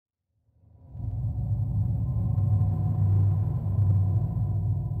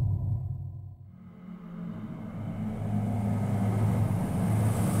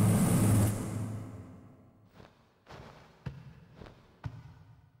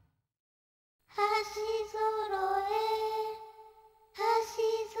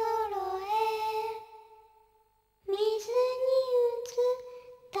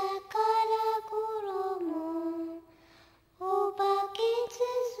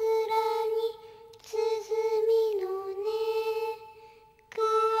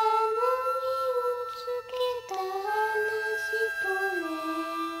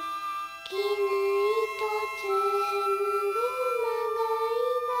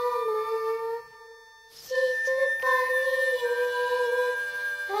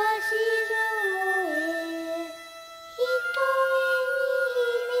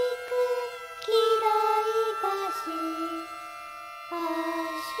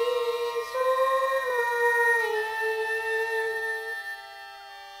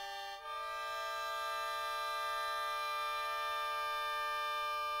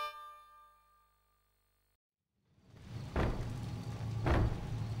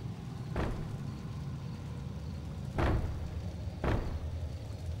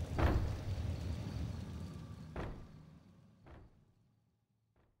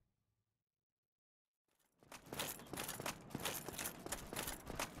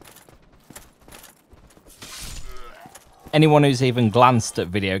Anyone who's even glanced at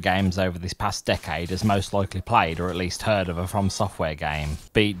video games over this past decade has most likely played or at least heard of a Fromsoftware game.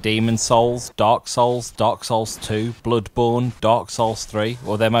 Be it Demon's Souls, Dark Souls 2, Bloodborne, Dark Souls 3,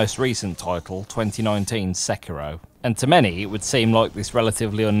 or their most recent title, 2019's Sekiro. And to many, it would seem like this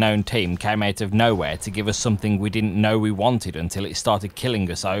relatively unknown team came out of nowhere to give us something we didn't know we wanted until it started killing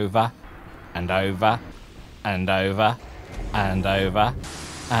us over, and over, and over, and over,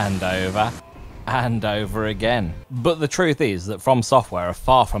 and over, and over again. But the truth is that Fromsoftware are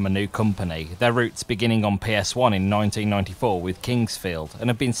far from a new company, their roots beginning on PS1 in 1994 with Kingsfield, and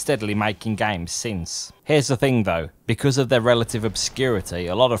have been steadily making games since. Here's the thing though, because of their relative obscurity,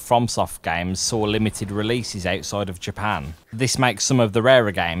 a lot of FromSoft games saw limited releases outside of Japan. This makes some of the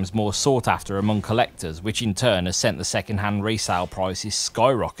rarer games more sought after among collectors, which in turn has sent the second-hand resale prices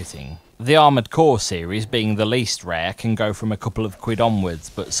skyrocketing. The Armored Core series, being the least rare, can go from a couple of quid onwards,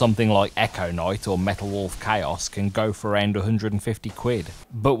 but something like Echo Knight or Metal Wolf Chaos can go for around 150 quid.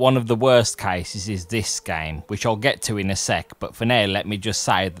 But one of the worst cases is this game, which I'll get to in a sec, but for now let me just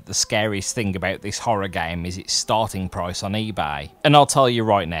say that the scariest thing about this horror game is its starting price on eBay. And I'll tell you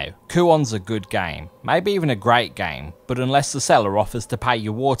right now, Kuon's a good game, maybe even a great game, but unless the seller offers to pay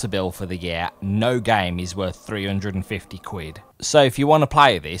your water bill for the year, no game is worth 350 quid. So if you want to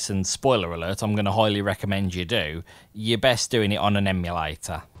play this, and spoiler alert, I'm going to highly recommend you do, you're best doing it on an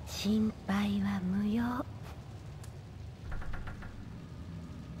emulator. 心配は無用。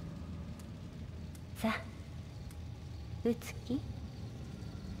さあ、うつき、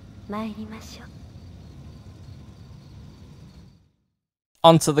参りましょう。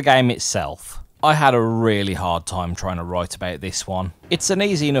 Onto the game itself. I had a really hard time trying to write about this one. It's an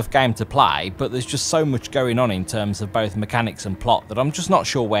easy enough game to play, but there's just so much going on in terms of both mechanics and plot that I'm just not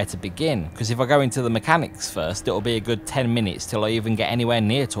sure where to begin, because if I go into the mechanics first, it'll be a good 10 minutes till I even get anywhere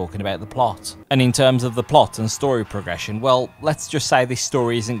near talking about the plot. And in terms of the plot and story progression, well, let's just say this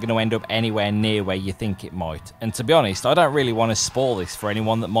story isn't going to end up anywhere near where you think it might. And to be honest, I don't really want to spoil this for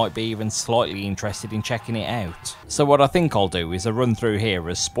anyone that might be even slightly interested in checking it out. So what I think I'll do is a run through here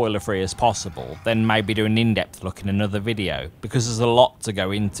as spoiler free as possible, then maybe do an in-depth look in another video, because there's a lot to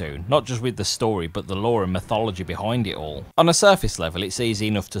go into, not just with the story but the lore and mythology behind it all. On a surface level, it's easy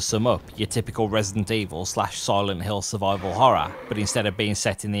enough to sum up your typical Resident Evil / Silent Hill survival horror, but instead of being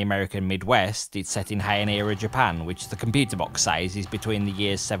set in the American Midwest, it's set in Heian era Japan, which the computer box says is between the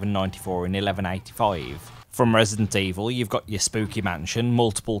years 794 and 1185. From Resident Evil, you've got your spooky mansion,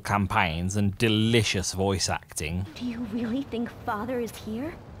 multiple campaigns, and delicious voice acting. Do you really think Father is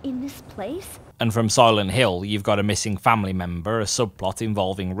here? In this place? And from Silent Hill, you've got a missing family member, a subplot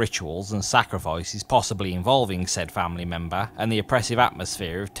involving rituals and sacrifices possibly involving said family member, and the oppressive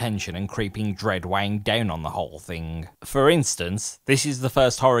atmosphere of tension and creeping dread weighing down on the whole thing. For instance, this is the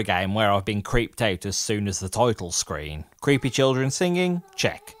first horror game where I've been creeped out as soon as the title screen. Creepy children singing?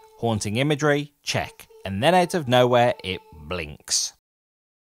 Check. Haunting imagery? Check. And then out of nowhere, it blinks.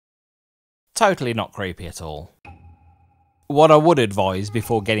 Totally not creepy at all. What I would advise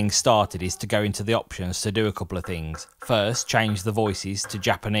before getting started is to go into the options to do a couple of things. First, change the voices to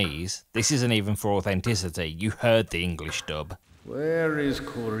Japanese. This isn't even for authenticity, you heard the English dub. Where is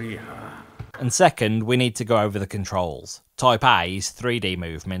Korea? And second, we need to go over the controls. Type A is 3D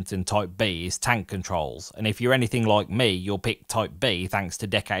movement and Type B is tank controls, and if you're anything like me, you'll pick Type B thanks to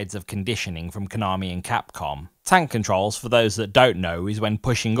decades of conditioning from Konami and Capcom. Tank controls, for those that don't know, is when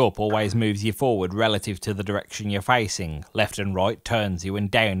pushing up always moves you forward relative to the direction you're facing, left and right turns you,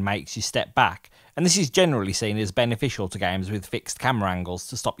 and down makes you step back, and this is generally seen as beneficial to games with fixed camera angles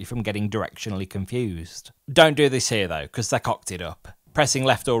to stop you from getting directionally confused. Don't do this here though, because they cocked it up. Pressing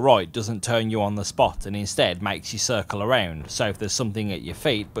left or right doesn't turn you on the spot and instead makes you circle around, so if there's something at your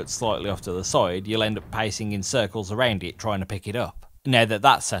feet but slightly off to the side, you'll end up pacing in circles around it trying to pick it up. Now that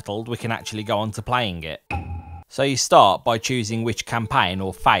that's settled, we can actually go on to playing it. So you start by choosing which campaign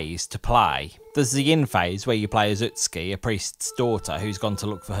or phase to play. There's the Yin phase where you play as Utsuki, a priest's daughter who's gone to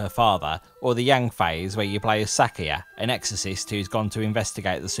look for her father, or the Yang phase where you play as Sakuya, an exorcist who's gone to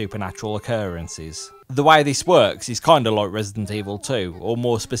investigate the supernatural occurrences. The way this works is kinda like Resident Evil 2, or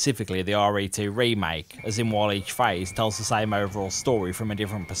more specifically the RE2 remake, as in while each phase tells the same overall story from a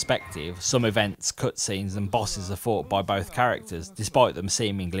different perspective, some events, cutscenes and bosses are fought by both characters, despite them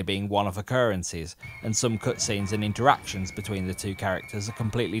seemingly being one-off occurrences, and some cutscenes and interactions between the two characters are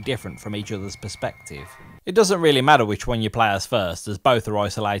completely different from each other's perspective. It doesn't really matter which one you play as first, as both are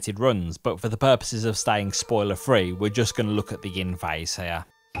isolated runs, but for the purposes of staying spoiler free, we're just going to look at the Yin phase here.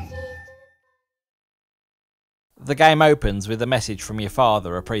 The game opens with a message from your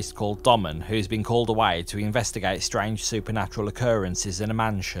father, a priest called Domin, who's been called away to investigate strange supernatural occurrences in a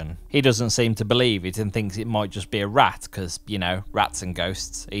mansion. He doesn't seem to believe it and thinks it might just be a rat, because, you know, rats and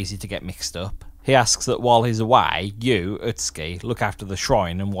ghosts, easy to get mixed up. He asks that while he's away, you, Utsuki, look after the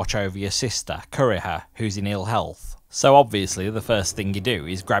shrine and watch over your sister, Kuriha, who's in ill health. So obviously the first thing you do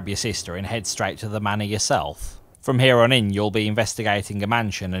is grab your sister and head straight to the manor yourself. From here on in, you'll be investigating a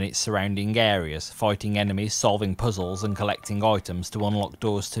mansion and its surrounding areas, fighting enemies, solving puzzles and collecting items to unlock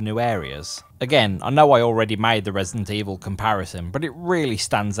doors to new areas. Again, I know I already made the Resident Evil comparison, but it really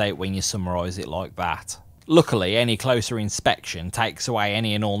stands out when you summarise it like that. Luckily, any closer inspection takes away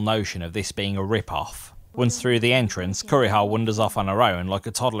any and all notion of this being a rip-off. Once through the entrance, Kuriha wanders off on her own like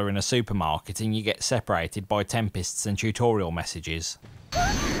a toddler in a supermarket and you get separated by tempests and tutorial messages.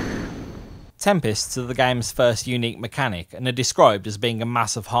 Tempests are the game's first unique mechanic and are described as being a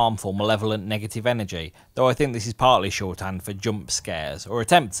mass of harmful, malevolent negative energy, though I think this is partly shorthand for jump scares, or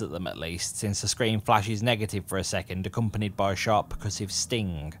attempts at them at least, since the screen flashes negative for a second accompanied by a sharp percussive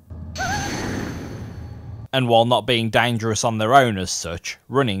sting. And while not being dangerous on their own as such,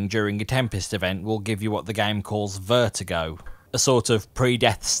 running during a Tempest event will give you what the game calls vertigo. A sort of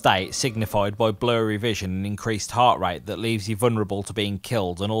pre-death state signified by blurry vision and increased heart rate that leaves you vulnerable to being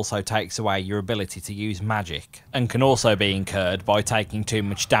killed and also takes away your ability to use magic, and can also be incurred by taking too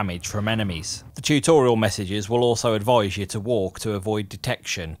much damage from enemies. The tutorial messages will also advise you to walk to avoid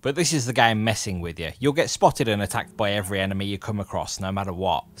detection, but this is the game messing with you. You'll get spotted and attacked by every enemy you come across no matter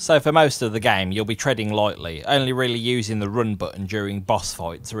what. So for most of the game you'll be treading lightly, only really using the run button during boss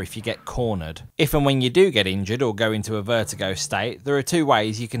fights or if you get cornered. If and when you do get injured or go into a vertigo state, there are two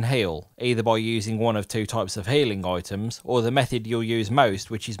ways you can heal, either by using one of two types of healing items, or the method you'll use most,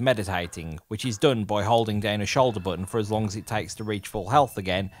 which is meditating, which is done by holding down a shoulder button for as long as it takes to reach full health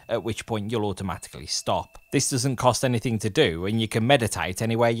again, at which point you'll automatically stop. This doesn't cost anything to do, and you can meditate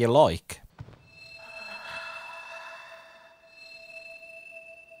anywhere you like.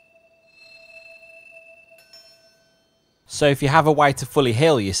 So if you have a way to fully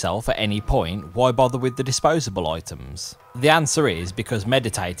heal yourself at any point, why bother with the disposable items? The answer is because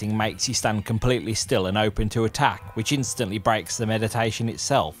meditating makes you stand completely still and open to attack, which instantly breaks the meditation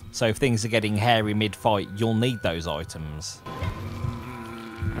itself, so if things are getting hairy mid-fight, you'll need those items.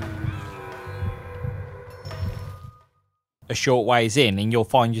 A short ways in and you'll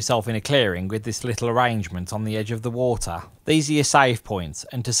find yourself in a clearing with this little arrangement on the edge of the water. These are your save points,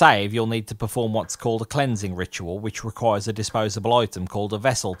 and to save you'll need to perform what's called a cleansing ritual, which requires a disposable item called a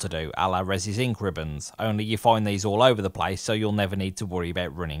vessel to do, a la Resi's ink ribbons, only you find these all over the place so you'll never need to worry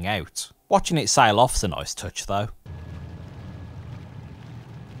about running out. Watching it sail off's a nice touch though.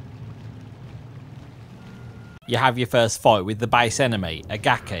 You have your first fight with the base enemy, a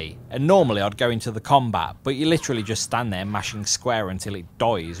Gaki, and normally I'd go into the combat, but you literally just stand there mashing square until it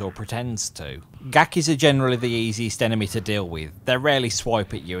dies or pretends to. Gakis are generally the easiest enemy to deal with. They rarely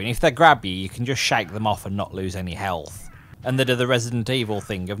swipe at you, and if they grab you, you can just shake them off and not lose any health. And they do the Resident Evil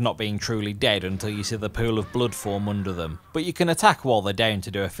thing of not being truly dead until you see the pool of blood form under them, but you can attack while they're down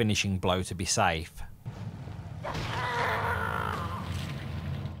to do a finishing blow to be safe.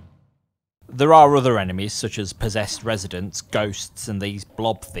 There are other enemies such as possessed residents, ghosts and these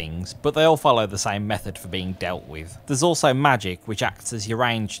blob things, but they all follow the same method for being dealt with. There's also magic, which acts as your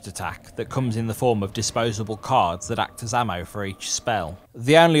ranged attack, that comes in the form of disposable cards that act as ammo for each spell.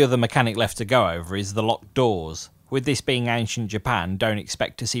 The only other mechanic left to go over is the locked doors. With this being ancient Japan, don't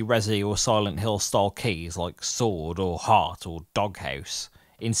expect to see Resi or Silent Hill style keys like sword or heart or doghouse.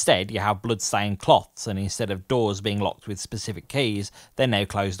 Instead, you have blood-stained cloths, and instead of doors being locked with specific keys, they're now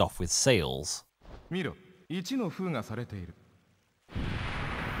closed off with seals. 見ろ、1の封がされている。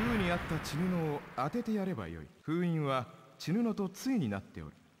封にあった血布を当ててやればよい。封印は血布と対になってお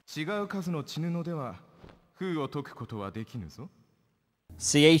る。違う数の血布では封を解くことはできぬぞ。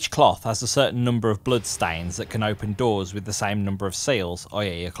 See, each cloth has a certain number of blood stains that can open doors with the same number of seals,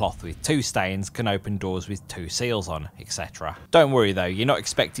 i.e. a cloth with 2 stains can open doors with 2 seals on, etc. Don't worry though, you're not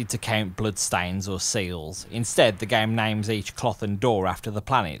expected to count blood stains or seals. Instead, the game names each cloth and door after the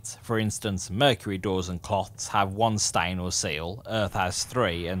planet. For instance, Mercury doors and cloths have 1 stain or seal, Earth has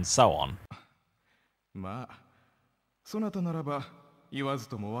 3, and so on. まあ、そなたならば言わず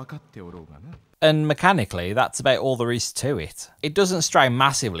とも分かっておろうがな。And mechanically, that's about all there is to it. It doesn't stray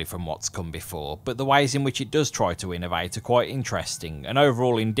massively from what's come before, but the ways in which it does try to innovate are quite interesting and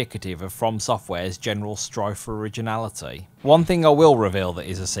overall indicative of FromSoftware's general strive for originality. One thing I will reveal that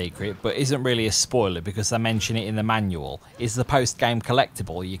is a secret, but isn't really a spoiler because they mention it in the manual, is the post-game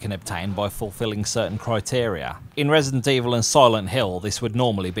collectible you can obtain by fulfilling certain criteria. In Resident Evil and Silent Hill, this would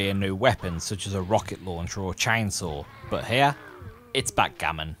normally be a new weapon such as a rocket launcher or chainsaw, but here, it's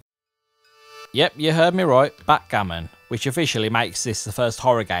backgammon. Yep, you heard me right, backgammon, which officially makes this the first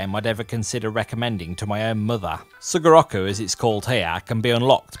horror game I'd ever consider recommending to my own mother. Sugoroku, as it's called here, can be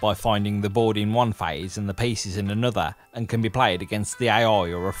unlocked by finding the board in one phase and the pieces in another, and can be played against the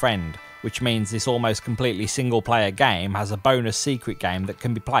AI or a friend, which means this almost completely single player game has a bonus secret game that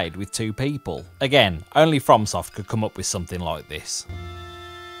can be played with 2 people. Again, only FromSoft could come up with something like this.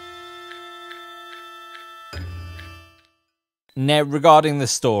 Now, regarding the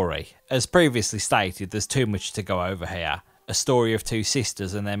story, as previously stated, there's too much to go over here. A story of 2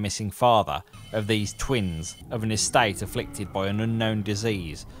 sisters and their missing father, of these twins, of an estate afflicted by an unknown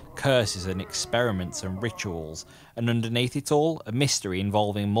disease, curses and experiments and rituals, and underneath it all, a mystery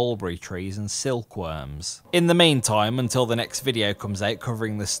involving mulberry trees and silkworms. In the meantime, until the next video comes out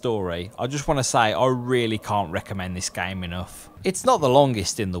covering the story, I just want to say I really can't recommend this game enough. It's not the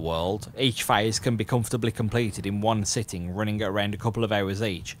longest in the world, each phase can be comfortably completed in one sitting running at around a couple of hours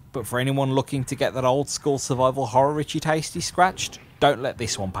each, but for anyone looking to get that old school survival horror itchy tasty scratched, don't let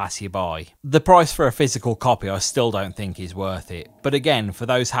this one pass you by. The price for a physical copy I still don't think is worth it, but again, for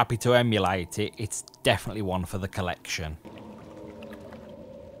those happy to emulate it, it's definitely one for the collection.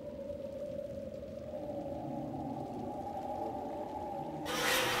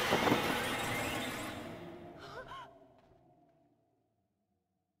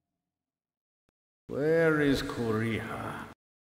 Where is Kuriha?